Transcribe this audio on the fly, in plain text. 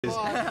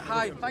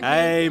Hi, thank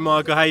Hey you.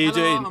 Michael, how you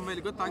Hello, doing? I'm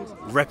really good, thanks.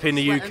 Repping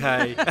the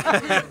UK.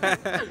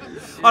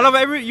 I love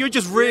it. You're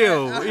just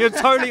real. Yeah. You're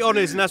totally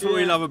honest, and that's what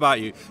we Yeah. love about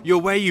you. You're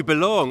where you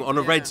belong on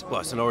a red, well,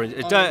 it's an orange,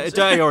 a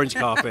dirty orange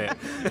carpet.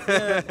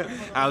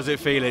 How's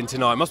it feeling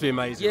tonight? Must be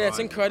amazing. Yeah, right? it's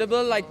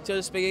incredible. Like to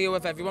just be here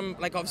with everyone.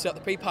 Like obviously at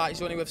the pre-party,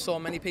 you're only with so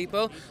many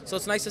people, so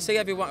it's nice to see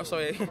everyone. Oh,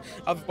 sorry,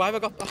 why have I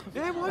got that?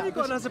 Yeah, why have you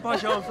got an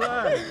Azerbaijan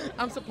flag?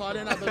 I'm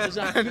supporting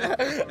Azerbaijan.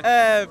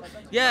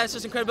 Yeah, it's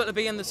just incredible to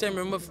be in the same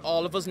room with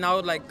all of us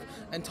now, like,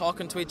 and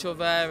talking to each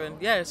other, and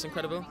yeah, it's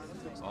incredible.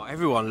 Oh,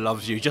 everyone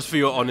loves you just for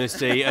your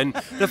honesty and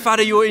the fact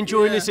that you're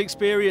enjoying this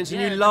experience and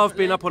you love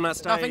being up on that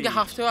stage. I think you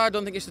have to. I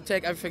don't think you should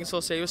take everything so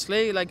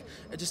seriously. Like,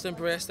 just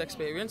embrace the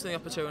experience and the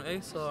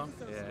opportunity. So.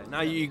 Yeah.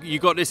 Now you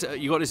got this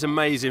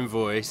amazing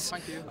voice.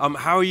 Thank you.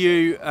 How are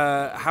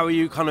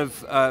you kind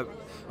of?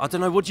 I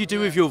don't know. What do you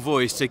do with your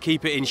voice to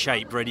keep it in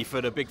shape, ready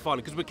for the big final?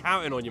 Because we're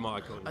counting on you,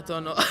 Michael. I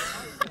don't know.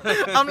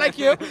 I'm like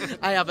you.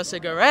 I have a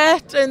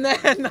cigarette and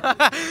then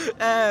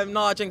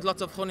no, I drink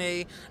lots of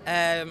honey.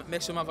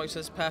 Make sure my voice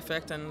is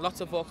perfect and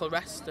lots of vocal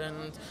rest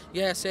and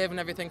yeah, saving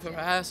everything for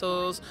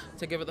rehearsals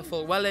to give it the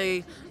full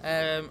welly.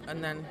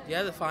 And then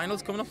yeah, the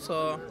finals coming up.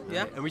 So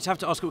yeah. And we just have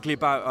to ask quickly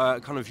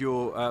about kind of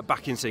your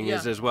backing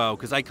singers as well,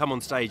 because they come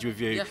on stage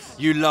with you. Yes.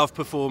 You love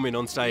performing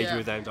on stage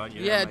with them, don't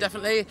you? Yeah,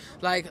 definitely.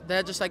 Like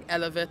they're just like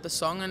elevate the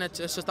song, and it's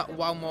just that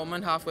wow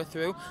moment halfway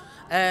through.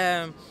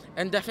 And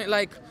definitely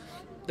like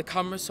the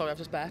camera. Sorry, I've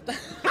just bet.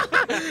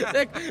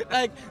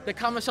 like the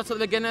camera shots at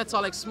the beginning, it's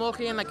all like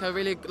smoky and like a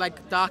really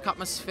like dark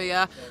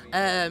atmosphere,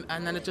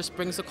 and then it just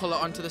brings the colour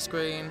onto the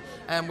screen.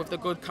 With the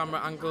good camera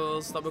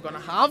angles that we're gonna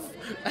have,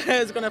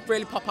 it's gonna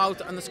really pop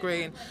out on the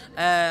screen.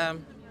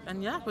 And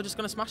yeah, we're just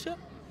gonna smash it.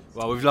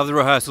 Well, we've loved the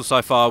rehearsal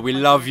so far. We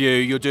love you.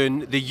 You're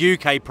doing the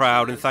UK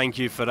proud, and thank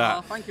you for that.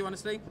 Oh, thank you,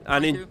 honestly.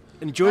 And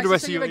enjoy the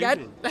rest of your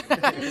evening.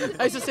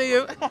 Nice to see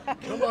you.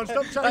 Come on,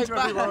 stop chatting to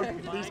everyone.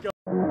 Please go.